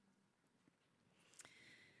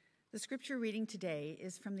The scripture reading today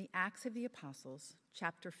is from the Acts of the Apostles,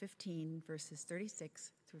 chapter 15, verses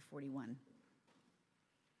 36 through 41.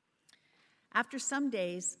 After some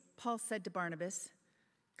days, Paul said to Barnabas,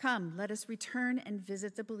 "Come, let us return and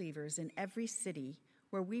visit the believers in every city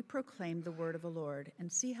where we proclaim the word of the Lord and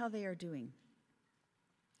see how they are doing."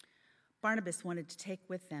 Barnabas wanted to take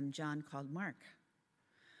with them John called Mark.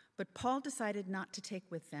 But Paul decided not to take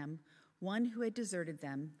with them one who had deserted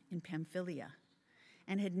them in Pamphylia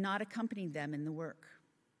and had not accompanied them in the work.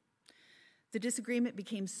 The disagreement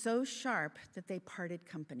became so sharp that they parted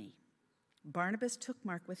company. Barnabas took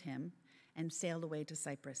Mark with him and sailed away to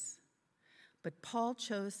Cyprus. But Paul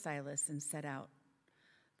chose Silas and set out,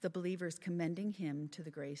 the believers commending him to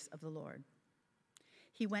the grace of the Lord.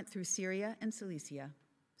 He went through Syria and Cilicia,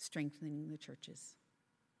 strengthening the churches.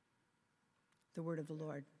 The word of the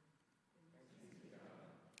Lord.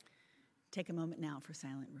 Take a moment now for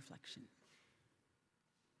silent reflection.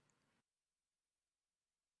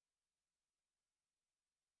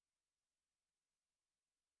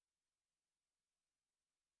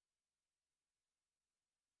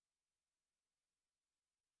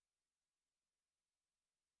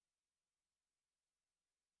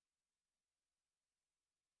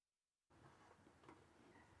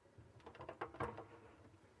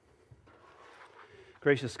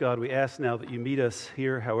 Gracious God, we ask now that you meet us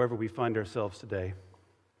here however we find ourselves today.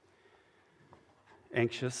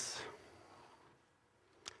 Anxious,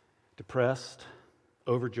 depressed,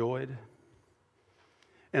 overjoyed,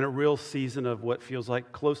 in a real season of what feels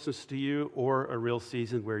like closeness to you or a real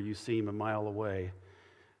season where you seem a mile away.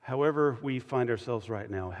 However we find ourselves right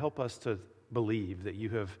now, help us to believe that you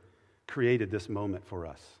have created this moment for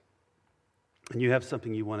us. And you have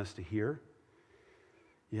something you want us to hear.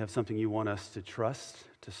 You have something you want us to trust,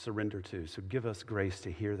 to surrender to. So give us grace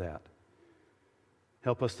to hear that.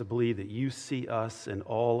 Help us to believe that you see us in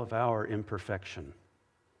all of our imperfection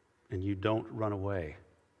and you don't run away,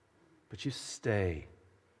 but you stay.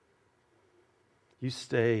 You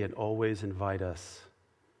stay and always invite us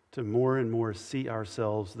to more and more see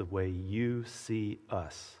ourselves the way you see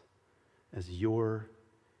us, as your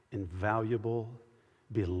invaluable,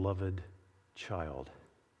 beloved child.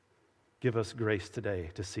 Give us grace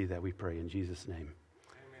today to see that, we pray in Jesus' name.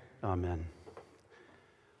 Amen.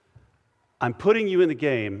 I'm putting you in the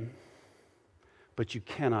game, but you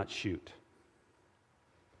cannot shoot.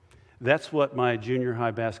 That's what my junior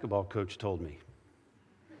high basketball coach told me.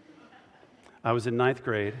 I was in 9th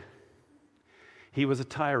grade. He was a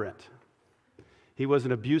tyrant. He was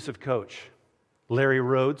an abusive coach. Larry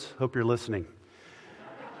Rhodes, hope you're listening.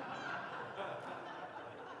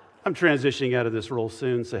 I'm transitioning out of this role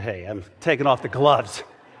soon, so hey, I'm taking off the gloves.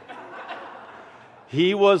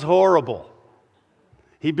 He was horrible.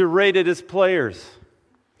 He berated his players.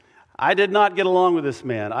 I did not get along with this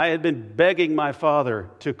man. I had been begging my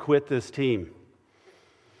father to quit this team.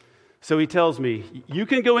 So he tells me, you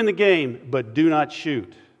can go in the game, but do not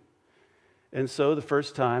shoot. And so the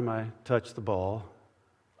first time I touched the ball,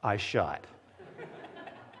 I shot.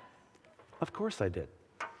 Of course I did.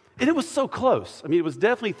 And it was so close. I mean, it was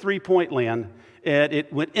definitely three-point land. And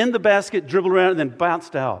it went in the basket, dribbled around, and then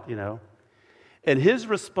bounced out, And his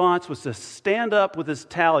response was to stand up with his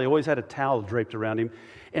towel. He always had a towel draped around him.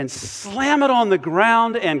 And slam it on the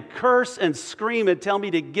ground and curse and scream and tell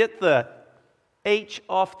me to get the H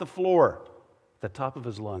off the floor, the top of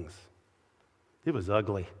his lungs. It was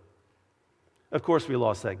ugly. Of course, we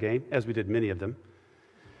lost that game, as we did many of them.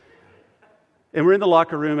 And we're in the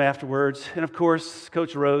locker room afterwards, and of course,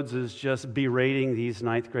 Coach Rhodes is just berating these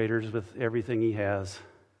 9th graders with everything he has.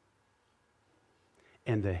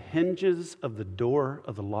 And the hinges of the door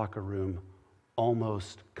of the locker room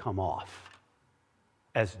almost come off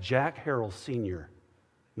as Jack Harrell Sr.,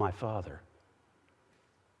 my father,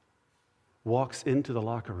 walks into the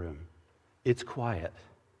locker room. It's quiet.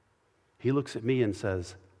 He looks at me and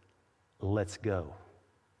says, "Let's go."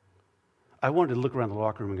 I wanted to look around the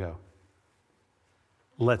locker room and go,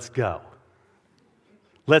 "Let's go.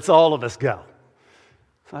 Let's all of us go."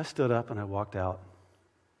 So I stood up and I walked out.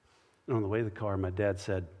 And on the way to the car, my dad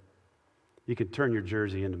said, "You can turn your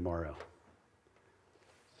jersey in tomorrow."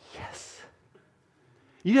 Yes.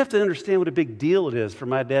 You have to understand what a big deal it is for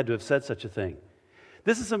my dad to have said such a thing.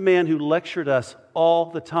 This is a man who lectured us all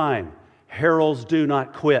the time. Heralds do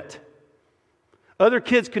not quit. Other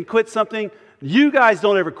kids can quit something. You guys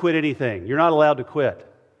don't ever quit anything. You're not allowed to quit.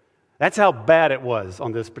 That's how bad it was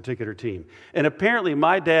on this particular team. And apparently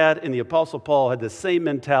my dad and the Apostle Paul had the same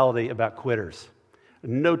mentality about quitters.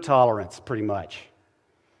 No tolerance, pretty much.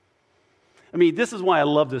 I mean, this is why I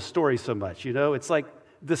love this story so much, It's like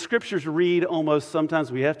the scriptures read almost,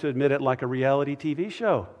 sometimes we have to admit it, like a reality TV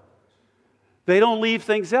show. They don't leave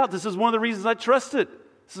things out. This is one of the reasons I trust it.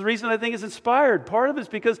 This is the reason I think it's inspired. Part of it is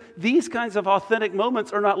because these kinds of authentic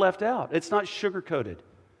moments are not left out. It's not sugar-coated.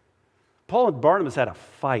 Paul and Barnabas had a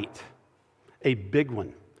fight, a big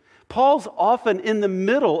one. Paul's often in the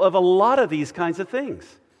middle of a lot of these kinds of things.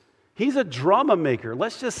 He's a drama maker.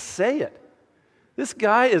 Let's just say it. This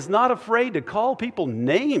guy is not afraid to call people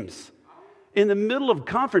names in the middle of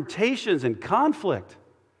confrontations and conflict.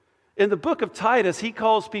 In the book of Titus, he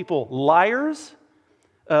calls people liars,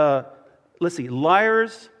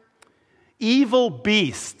 liars, evil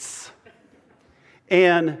beasts,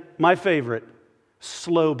 and my favorite,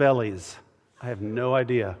 slow bellies. I have no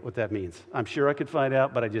idea what that means. I'm sure I could find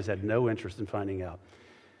out, but I just had no interest in finding out.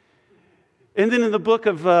 And then in the book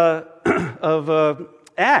of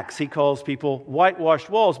Acts, he calls people whitewashed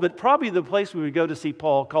walls, but probably the place we would go to see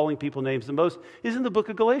Paul calling people names the most is in the book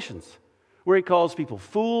of Galatians, where he calls people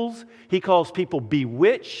fools, he calls people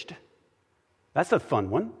bewitched. That's a fun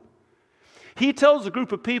one. He tells a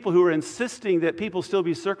group of people who are insisting that people still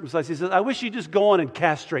be circumcised, he says, I wish you'd just go on and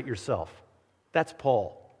castrate yourself. That's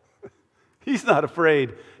Paul. He's not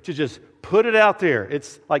afraid to just put it out there.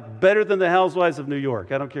 It's like better than the Housewives of New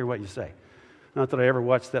York. I don't care what you say. Not that I ever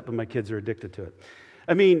watched that, but my kids are addicted to it.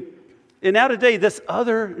 I mean, and now today, this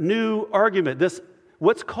other new argument, this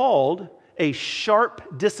what's called a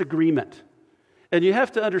sharp disagreement. And you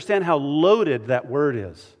have to understand how loaded that word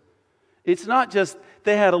is. It's not just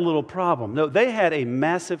they had a little problem. No, they had a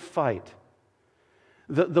massive fight.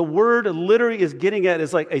 The word literally is getting at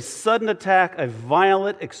is like a sudden attack, a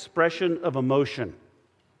violent expression of emotion.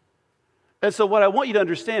 And so what I want you to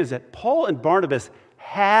understand is that Paul and Barnabas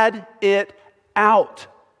had it out.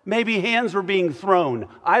 Maybe hands were being thrown.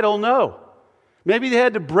 I don't know. Maybe they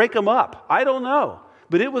had to break them up. I don't know.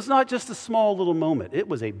 But it was not just a small little moment. It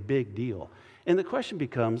was a big deal. And the question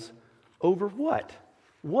becomes, over what?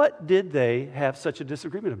 What did they have such a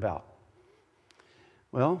disagreement about?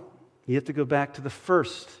 Well, you have to go back to the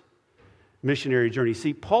first missionary journey.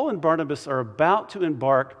 See, Paul and Barnabas are about to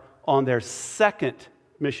embark on their second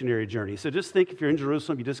missionary journey. So just think if you're in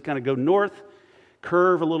Jerusalem, you just kind of go north,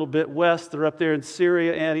 curve a little bit west. They're up there in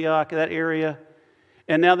Syria, Antioch, that area.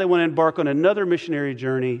 And now they want to embark on another missionary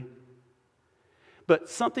journey. But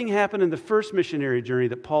something happened in the first missionary journey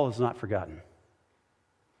that Paul has not forgotten.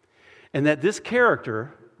 And that this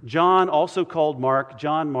character, John, also called Mark,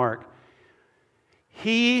 John Mark,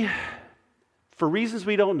 he, for reasons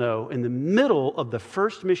we don't know, in the middle of the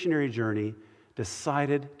first missionary journey,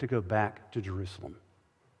 decided to go back to Jerusalem.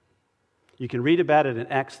 You can read about it in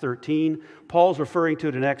Acts 13. Paul's referring to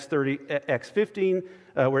it in Acts 15,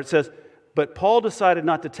 where it says, but Paul decided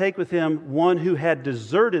not to take with him one who had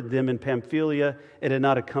deserted them in Pamphylia and had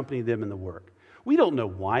not accompanied them in the work. We don't know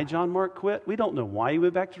why John Mark quit. We don't know why he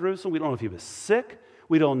went back to Jerusalem. We don't know if he was sick.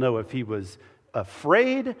 We don't know if he was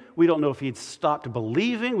afraid. We don't know if he'd stopped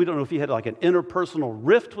believing. We don't know if he had like an interpersonal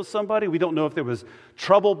rift with somebody. We don't know if there was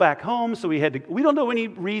trouble back home, so we don't know any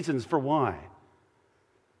reasons for why.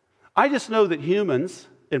 I just know that humans,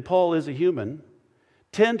 and Paul is a human,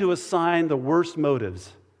 tend to assign the worst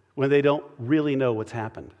motives when they don't really know what's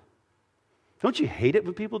happened. Don't you hate it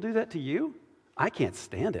when people do that to you? I can't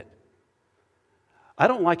stand it. I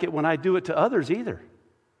don't like it when I do it to others either.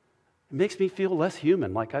 It makes me feel less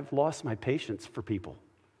human, like I've lost my patience for people.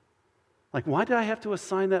 Like, why did I have to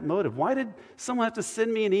assign that motive? Why did someone have to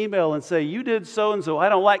send me an email and say, you did so-and-so, I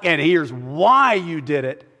don't like, and here's why you did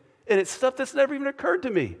it? And it's stuff that's never even occurred to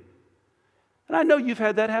me. And I know you've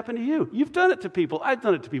had that happen to you. You've done it to people. I've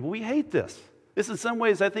done it to people. We hate this. This, in some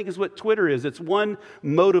ways, I think is what Twitter is. It's one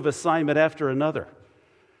motive assignment after another.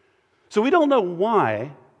 So we don't know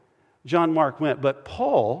why John Mark went, but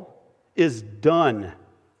Paul is done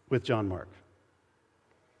with John Mark.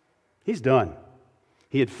 He's done.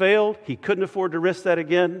 He had failed. He couldn't afford to risk that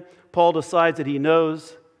again. Paul decides that he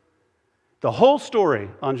knows the whole story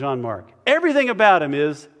on John Mark. Everything about him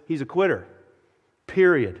is he's a quitter.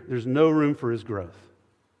 Period. There's no room for his growth.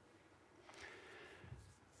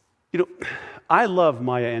 You know, I love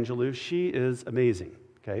Maya Angelou. She is amazing,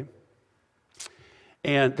 okay?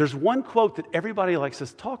 And there's one quote that everybody likes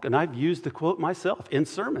us to talk, and I've used the quote myself in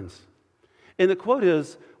sermons. And the quote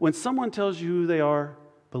is, when someone tells you who they are,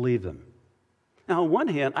 believe them. Now, on one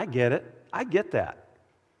hand, I get it. I get that.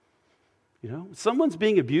 You know, if someone's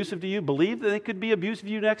being abusive to you, believe that they could be abusive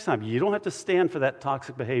to you next time. You don't have to stand for that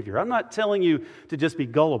toxic behavior. I'm not telling you to just be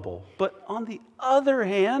gullible. But on the other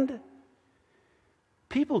hand,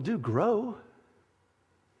 people do grow.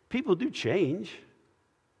 People do change.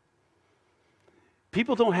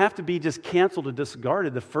 People don't have to be just canceled or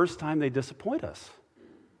discarded the first time they disappoint us.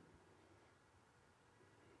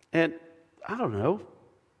 And I don't know.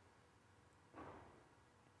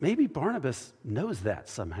 maybe Barnabas knows that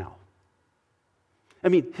somehow. I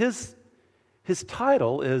mean, his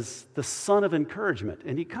title is the son of encouragement,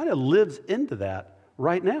 and he kind of lives into that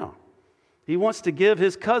right now. He wants to give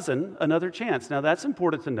his cousin another chance. Now, that's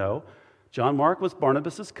important to know. John Mark was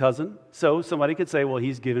Barnabas' cousin, so somebody could say, well,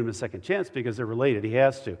 he's giving him a second chance because they're related. He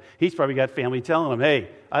has to. He's probably got family telling him, hey,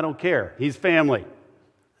 I don't care. He's family.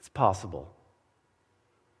 It's possible.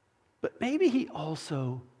 But maybe he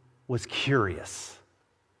also was curious.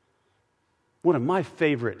 One of my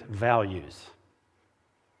favorite values.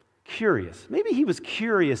 Curious. Maybe he was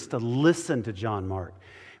curious to listen to John Mark.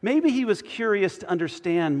 Maybe he was curious to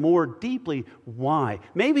understand more deeply why.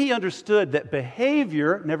 Maybe he understood that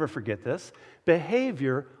behavior, never forget this,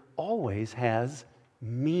 behavior always has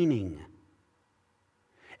meaning.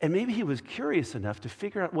 And maybe he was curious enough to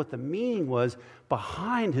figure out what the meaning was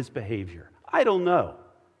behind his behavior. I don't know.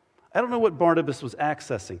 I don't know what Barnabas was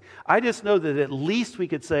accessing. I just know that at least we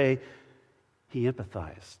could say he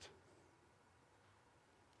empathized.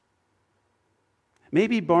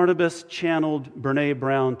 Maybe Barnabas channeled Brene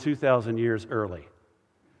Brown 2,000 years early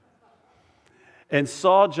and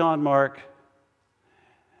saw John Mark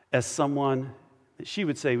as someone, she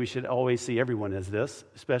would say we should always see everyone as this,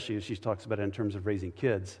 especially as she talks about it in terms of raising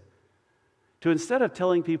kids, to instead of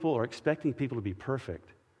telling people or expecting people to be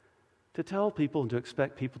perfect, to tell people and to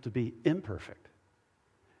expect people to be imperfect.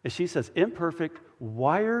 As she says, imperfect,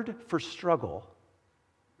 wired for struggle,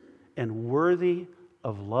 and worthy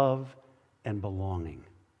of love and belonging.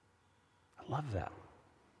 I love that.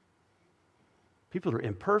 People are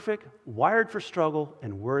imperfect, wired for struggle,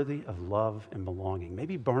 and worthy of love and belonging.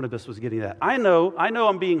 Maybe Barnabas was getting that. I know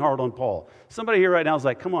I'm being hard on Paul. Somebody here right now is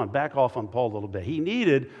like, come on, back off on Paul a little bit. He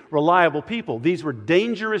needed reliable people. These were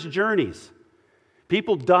dangerous journeys.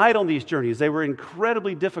 People died on these journeys. They were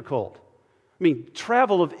incredibly difficult. I mean,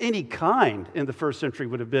 travel of any kind in the first century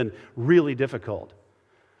would have been really difficult.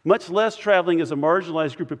 Much less traveling as a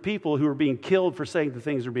marginalized group of people who are being killed for saying the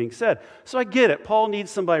things that are being said. So I get it. Paul needs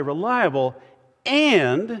somebody reliable.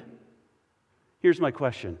 And here's my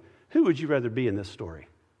question. Who would you rather be in this story?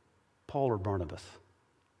 Paul or Barnabas?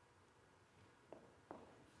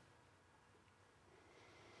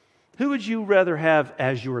 Who would you rather have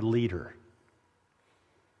as your leader?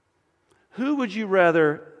 Who would you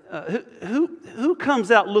rather, who comes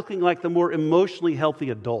out looking like the more emotionally healthy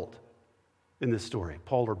adult in this story,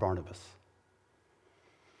 Paul or Barnabas?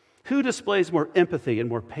 Who displays more empathy and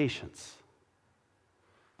more patience,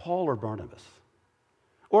 Paul or Barnabas?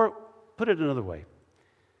 Or put it another way,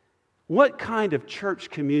 what kind of church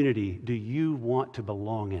community do you want to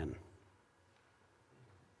belong in?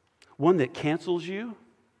 One that cancels you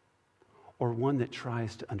or one that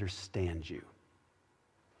tries to understand you?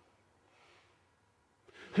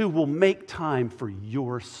 Who will make time for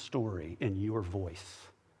your story and your voice?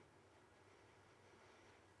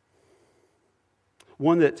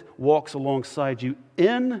 One that walks alongside you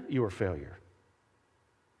in your failure.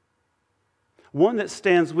 One that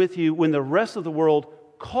stands with you when the rest of the world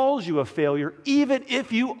calls you a failure, even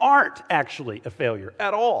if you aren't actually a failure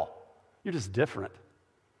at all. You're just different.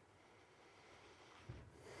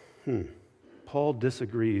 Paul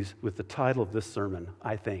disagrees with the title of this sermon,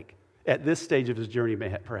 I think. At this stage of his journey,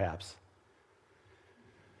 perhaps.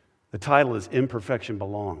 The title is Imperfection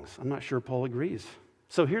Belongs. I'm not sure Paul agrees.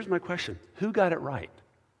 So here's my question. Who got it right?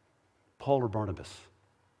 Paul or Barnabas?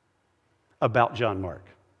 About John Mark.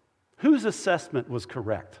 Whose assessment was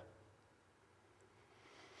correct?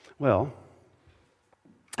 Well,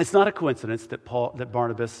 it's not a coincidence that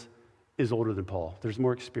Barnabas is older than Paul. There's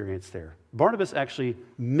more experience there. Barnabas actually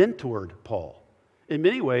mentored Paul. In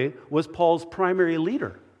many ways, was Paul's primary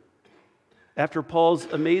leader after Paul's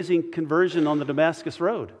amazing conversion on the Damascus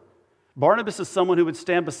Road. Barnabas is someone who would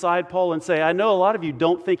stand beside Paul and say, I know a lot of you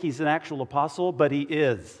don't think he's an actual apostle, but he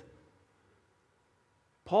is.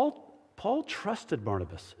 Paul trusted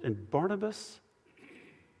Barnabas, and Barnabas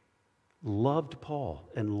loved Paul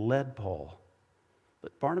and led Paul.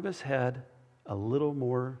 But Barnabas had a little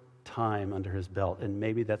more time under his belt, and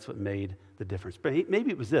maybe that's what made the difference. But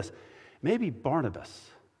maybe it was this. Maybe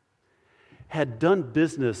Barnabas had done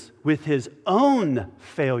business with his own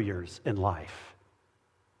failures in life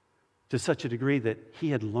to such a degree that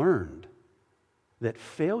he had learned that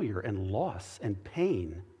failure and loss and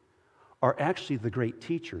pain are actually the great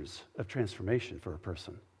teachers of transformation for a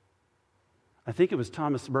person. I think it was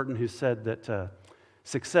Thomas Merton who said that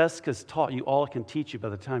success has taught you all it can teach you by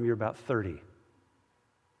the time you're about 30.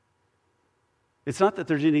 It's not that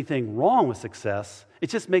there's anything wrong with success, it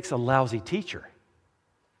just makes a lousy teacher.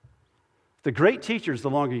 The great teachers, the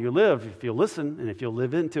longer you live, if you'll listen and if you'll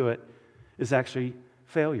live into it, is actually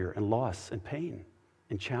failure and loss and pain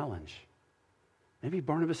and challenge. Maybe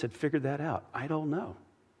Barnabas had figured that out. I don't know.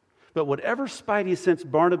 But whatever spidey sense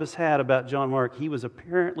Barnabas had about John Mark, he was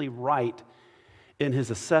apparently right in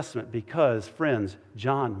his assessment because, friends,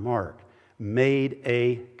 John Mark made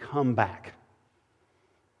a comeback.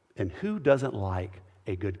 And who doesn't like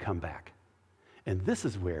a good comeback? And this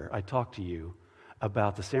is where I talk to you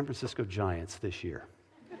about the San Francisco Giants this year.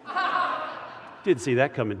 Didn't see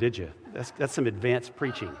that coming, did you? That's some advanced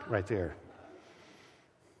preaching right there.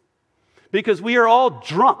 Because we are all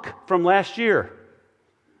drunk from last year.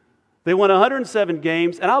 They won 107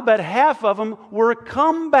 games, and I'll bet half of them were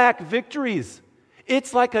comeback victories.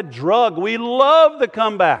 It's like a drug. We love the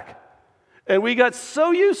comeback. And we got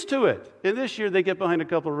so used to it. And this year they get behind a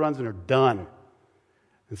couple of runs and are done.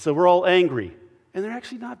 And so we're all angry. And they're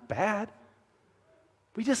actually not bad.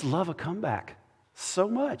 We just love a comeback so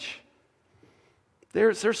much.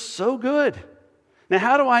 They're so good. Now,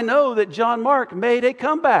 how do I know that John Mark made a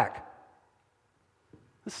comeback?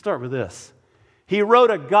 Let's start with this. He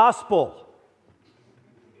wrote a gospel.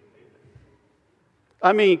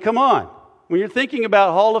 I mean, come on. When you're thinking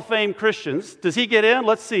about Hall of Fame Christians, does he get in?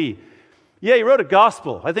 Let's see. Yeah, he wrote a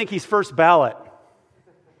gospel. I think he's first ballot.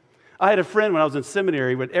 I had a friend when I was in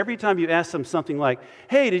seminary, but every time you asked him something like,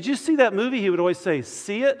 hey, did you see that movie? He would always say,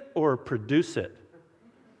 see it or produce it.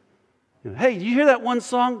 You know, hey, did you hear that one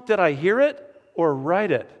song? Did I hear it or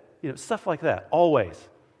write it? You know, stuff like that, always.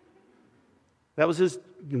 That was his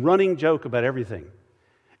running joke about everything.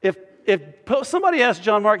 If somebody asked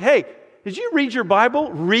John Mark, hey, did you read your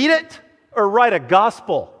Bible? Read it or write a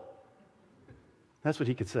gospel? That's what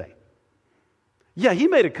he could say. Yeah, he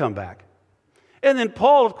made a comeback. And then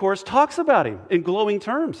Paul, of course, talks about him in glowing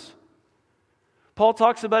terms. Paul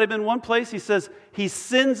talks about him in one place. He says he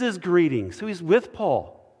sends his greetings. So he's with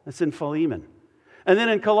Paul. That's in Philemon. And then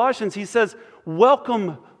in Colossians, he says,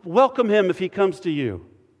 welcome him if he comes to you.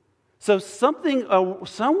 So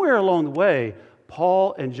somewhere along the way,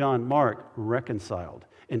 Paul and John Mark reconciled.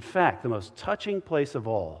 In fact, the most touching place of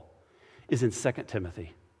all is in 2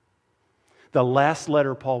 Timothy. The last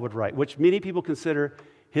letter Paul would write, which many people consider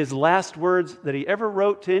his last words that he ever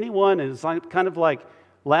wrote to anyone, is kind of like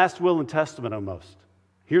last will and testament almost.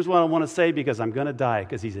 Here's what I want to say because I'm going to die,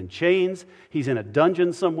 because he's in chains, he's in a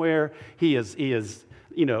dungeon somewhere, he is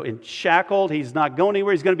shackled, he's not going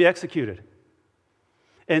anywhere, he's going to be executed.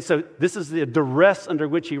 And so this is the duress under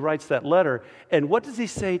which he writes that letter. And what does he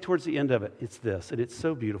say towards the end of it? It's this, and it's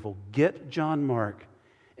so beautiful. Get John Mark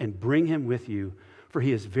and bring him with you, for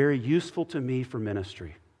he is very useful to me for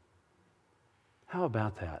ministry. How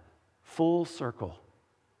about that? Full circle.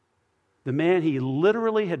 The man he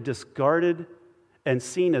literally had discarded and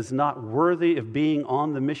seen as not worthy of being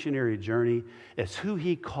on the missionary journey is who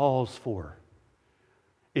he calls for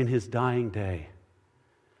in his dying day,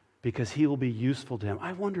 because he will be useful to him.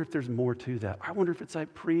 I wonder if there's more to that. I wonder if it's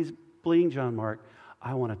like, please, John Mark,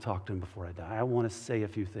 I want to talk to him before I die. I want to say a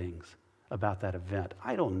few things about that event.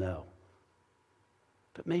 I don't know.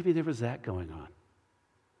 But maybe there was that going on.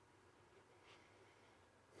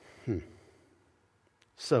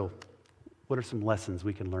 So, what are some lessons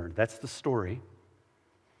we can learn? That's the story.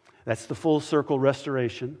 That's the full circle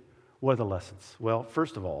restoration. What are the lessons? Well,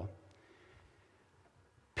 first of all,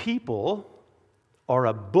 people are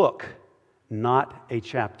a book, not a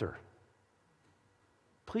chapter.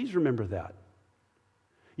 Please remember that.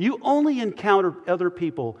 You only encounter other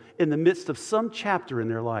people in the midst of some chapter in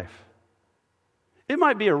their life. It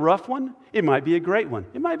might be a rough one. It might be a great one.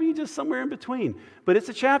 It might be just somewhere in between. But it's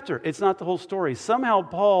a chapter. It's not the whole story. Somehow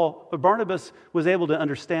Barnabas was able to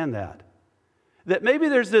understand that. That maybe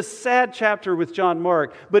there's this sad chapter with John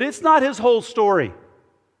Mark, but it's not his whole story.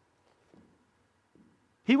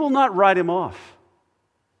 He will not write him off.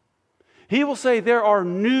 He will say there are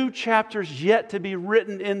new chapters yet to be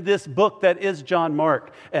written in this book that is John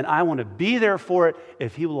Mark, and I want to be there for it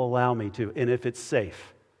if he will allow me to, and if it's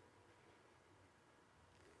safe.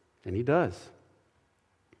 And he does.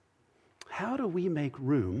 How do we make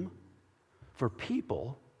room for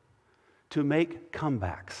people to make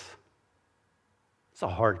comebacks? It's a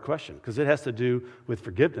hard question because it has to do with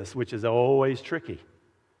forgiveness, which is always tricky.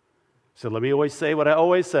 So let me always say what I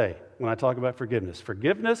always say when I talk about forgiveness.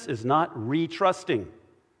 Forgiveness is not retrusting.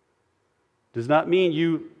 Does not mean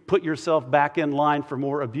you put yourself back in line for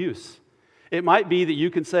more abuse. It might be that you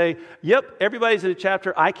can say, yep, everybody's in a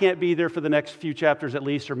chapter. I can't be there for the next few chapters at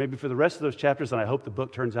least, or maybe for the rest of those chapters, and I hope the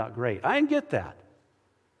book turns out great. I can get that.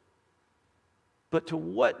 But to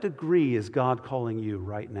what degree is God calling you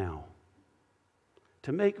right now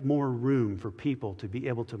to make more room for people to be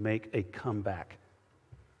able to make a comeback?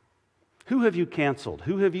 Who have you canceled?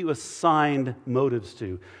 Who have you assigned motives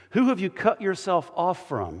to? Who have you cut yourself off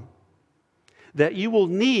from that you will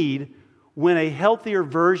need when a healthier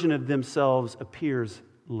version of themselves appears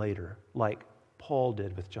later, like Paul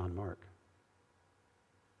did with John Mark?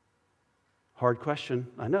 Hard question,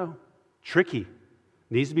 I know. Tricky.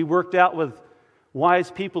 Needs to be worked out with wise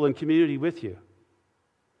people in community with you.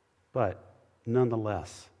 But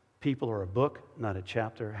nonetheless, people are a book, not a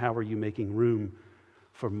chapter. How are you making room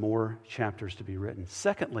for more chapters to be written?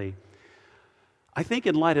 Secondly, I think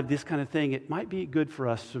in light of this kind of thing, it might be good for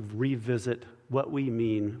us to revisit what we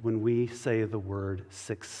mean when we say the word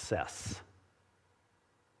success.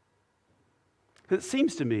 It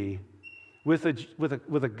seems to me, with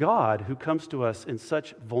a God who comes to us in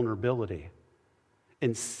such vulnerability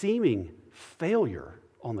and seeming failure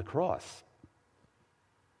on the cross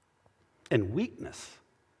and weakness,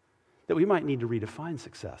 that we might need to redefine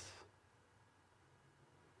success.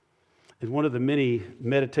 In one of the many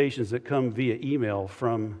meditations that come via email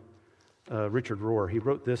from Richard Rohr, he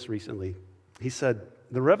wrote this recently. He said,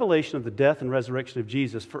 "The revelation of the death and resurrection of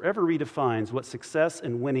Jesus forever redefines what success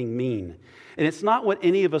and winning mean. And it's not what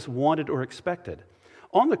any of us wanted or expected.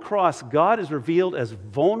 On the cross, God is revealed as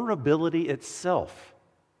vulnerability itself.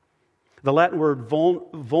 The Latin word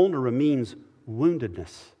vulnera means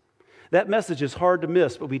woundedness. That message is hard to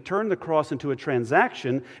miss, but we turn the cross into a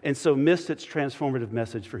transaction and so miss its transformative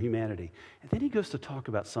message for humanity." And then he goes to talk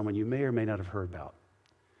about someone you may or may not have heard about.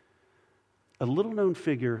 A little-known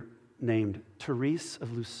figure named Therese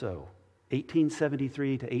of Lisieux,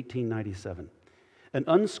 1873 to 1897. An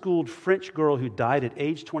unschooled French girl who died at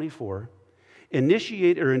age 24,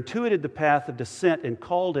 initiated or intuited the path of descent and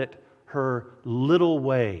called it her little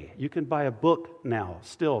way. You can buy a book now,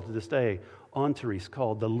 still to this day, on Therese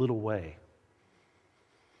called The Little Way.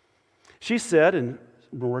 She said, and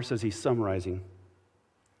Rohr says he's summarizing,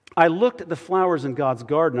 "I looked at the flowers in God's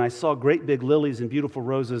garden. I saw great big lilies and beautiful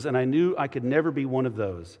roses, and I knew I could never be one of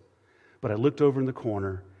those. But I looked over in the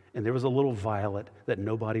corner, and there was a little violet that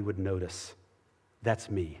nobody would notice.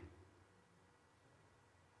 That's me.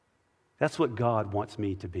 That's what God wants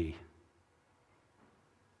me to be."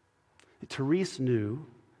 Therese knew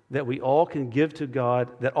that we all can give to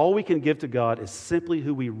God, that all we can give to God is simply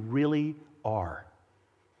who we really are,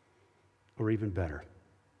 or even better,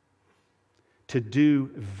 to do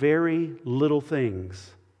very little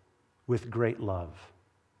things with great love.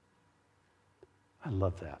 I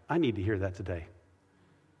love that. I need to hear that today.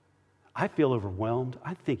 I feel overwhelmed.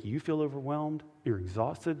 I think you feel overwhelmed. You're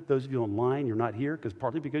exhausted. Those of you online, you're not here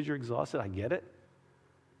partly because you're exhausted. I get it.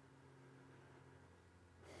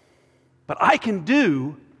 But I can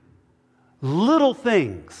do little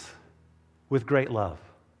things with great love.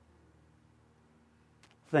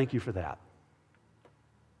 Thank you for that.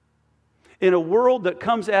 In a world that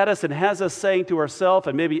comes at us and has us saying to ourselves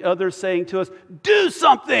and maybe others saying to us, "Do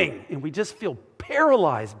something!" and we just feel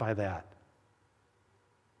paralyzed by that.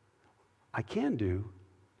 I can do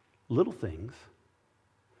little things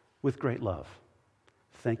with great love.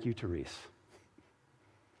 Thank you, Therese.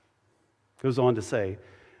 Goes on to say,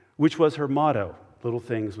 which was her motto, little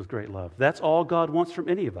things with great love. That's all God wants from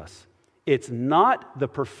any of us. It's not the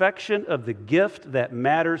perfection of the gift that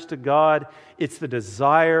matters to God. It's the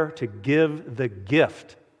desire to give the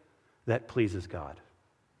gift that pleases God.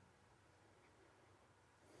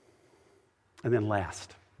 And then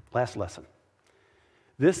last lesson.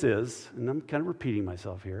 This is, and I'm kind of repeating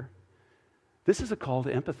myself here, this is a call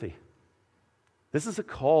to empathy. This is a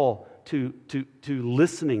call to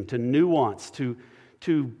listening, to nuance, to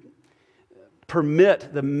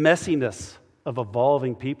permit the messiness of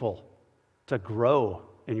evolving people to grow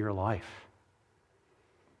in your life.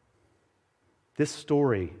 This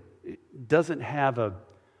story doesn't have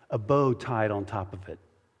a bow tied on top of it.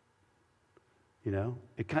 You know,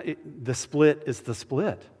 the split is the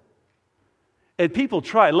split. And people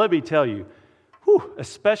try, let me tell you,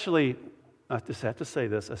 especially, I just have to say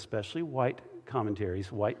this, especially white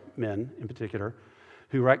commentaries, white men in particular,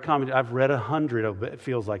 who write commentaries. I've read 100 of it, it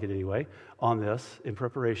feels like it anyway, on this in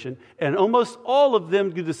preparation. And almost all of them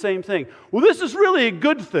do the same thing. Well, this is really a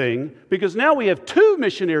good thing because now we have 2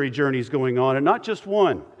 missionary journeys going on and not just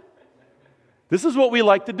one. This is what we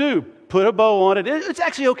like to do. Put a bow on it. It's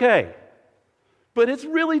actually okay. But it's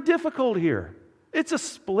really difficult here. It's a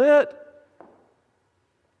split.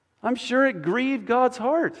 I'm sure it grieved God's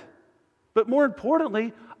heart. But more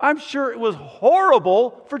importantly, I'm sure it was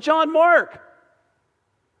horrible for John Mark.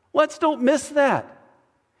 Let's don't miss that.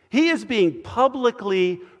 He is being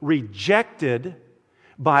publicly rejected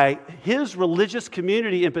by his religious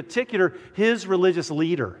community, in particular, his religious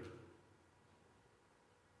leader.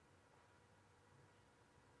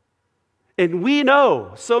 And we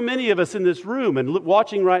know, so many of us in this room and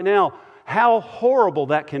watching right now, how horrible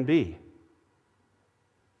that can be.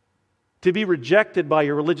 To be rejected by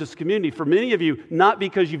your religious community. For many of you, not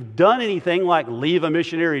because you've done anything like leave a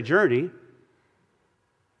missionary journey,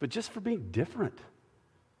 but just for being different.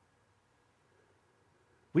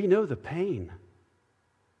 We know the pain.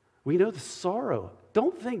 We know the sorrow.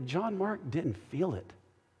 Don't think John Mark didn't feel it.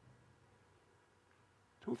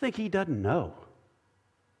 Don't think he doesn't know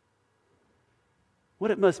what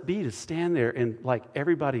it must be to stand there and, like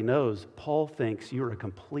everybody knows, Paul thinks you're a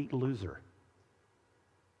complete loser.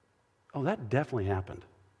 Oh, that definitely happened.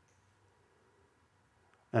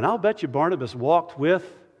 And I'll bet you Barnabas walked with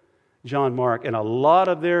John Mark, and a lot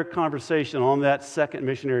of their conversation on that second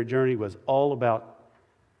missionary journey was all about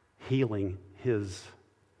healing his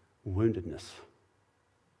woundedness.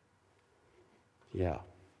 Yeah.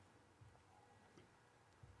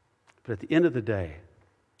 But at the end of the day,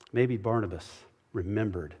 maybe Barnabas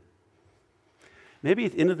remembered. Maybe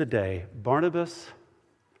at the end of the day, Barnabas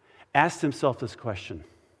asked himself this question.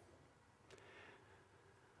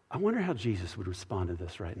 I wonder how Jesus would respond to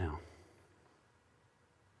this right now.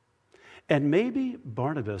 And maybe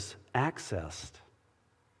Barnabas accessed,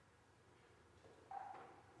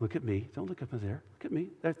 look at me, don't look up there, look at me,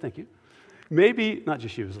 there, thank you. Maybe, not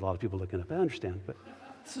just you, there's a lot of people looking up, I understand, but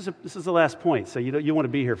this is the last point, so you want to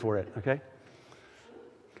be here for it, okay?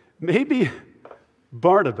 Maybe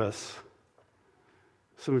Barnabas,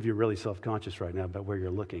 some of you are really self-conscious right now about where you're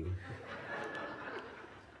looking.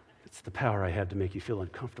 It's the power I have to make you feel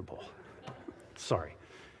uncomfortable. Sorry.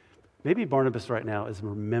 Maybe Barnabas right now is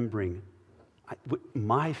remembering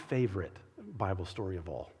my favorite Bible story of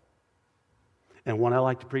all, and one I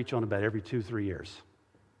like to preach on about every 2-3 years.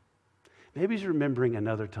 Maybe he's remembering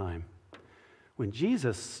another time when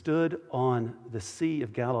Jesus stood on the Sea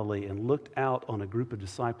of Galilee and looked out on a group of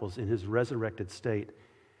disciples in his resurrected state.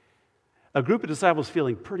 A group of disciples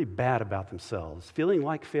feeling pretty bad about themselves, feeling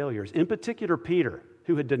like failures. In particular, Peter,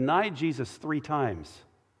 who had denied Jesus 3 times.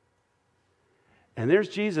 And there's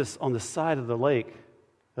Jesus on the side of the lake,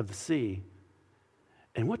 of the sea.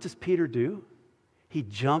 And what does Peter do? He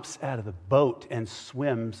jumps out of the boat and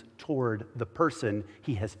swims toward the person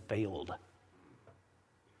he has failed.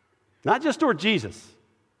 Not just toward Jesus.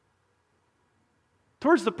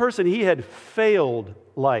 Towards the person he had failed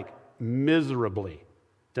like miserably.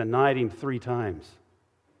 Denied him 3 times.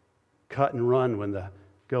 Cut and run when the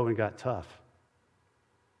going got tough.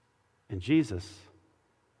 And Jesus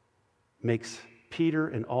makes Peter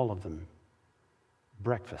and all of them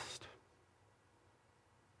breakfast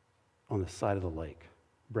on the side of the lake.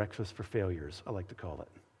 Breakfast for failures, I like to call it.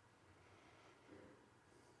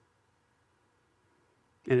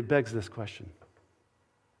 And it begs this question.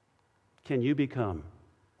 Can you become,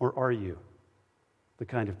 or are you, the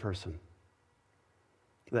kind of person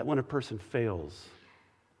that when a person fails,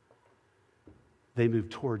 they move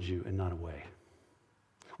towards you and not away?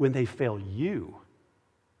 When they fail you,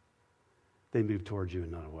 they move towards you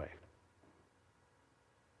and not away.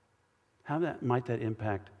 How might that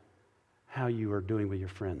impact how you are doing with your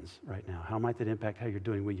friends right now? How might that impact how you're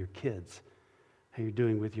doing with your kids? How you're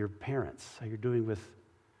doing with your parents? How you're doing with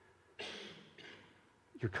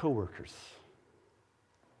your coworkers?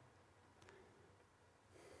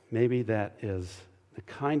 Maybe that is the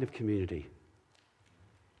kind of community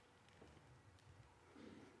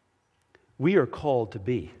we are called to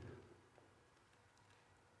be,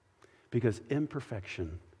 because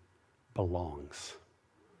imperfection belongs.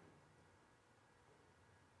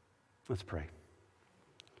 Let's pray.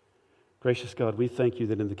 Gracious God, we thank you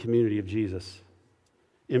that in the community of Jesus,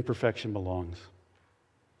 imperfection belongs.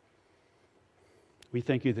 We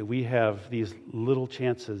thank you that we have these little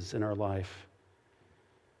chances in our life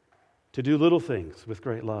to do little things with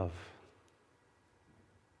great love.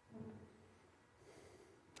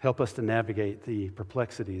 Help us to navigate the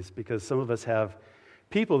perplexities, because some of us have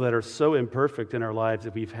people that are so imperfect in our lives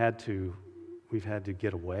that we've had to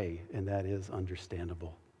get away, and that is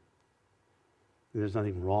understandable. There's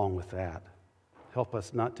nothing wrong with that. Help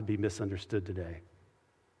us not to be misunderstood today.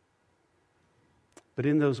 But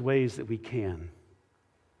in those ways that we can,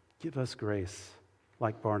 give us grace,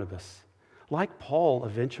 like Barnabas, like Paul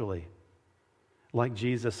eventually, like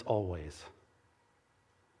Jesus always,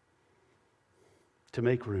 to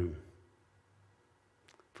make room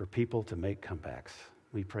for people to make comebacks.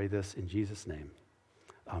 We pray this in Jesus' name.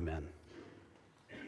 Amen.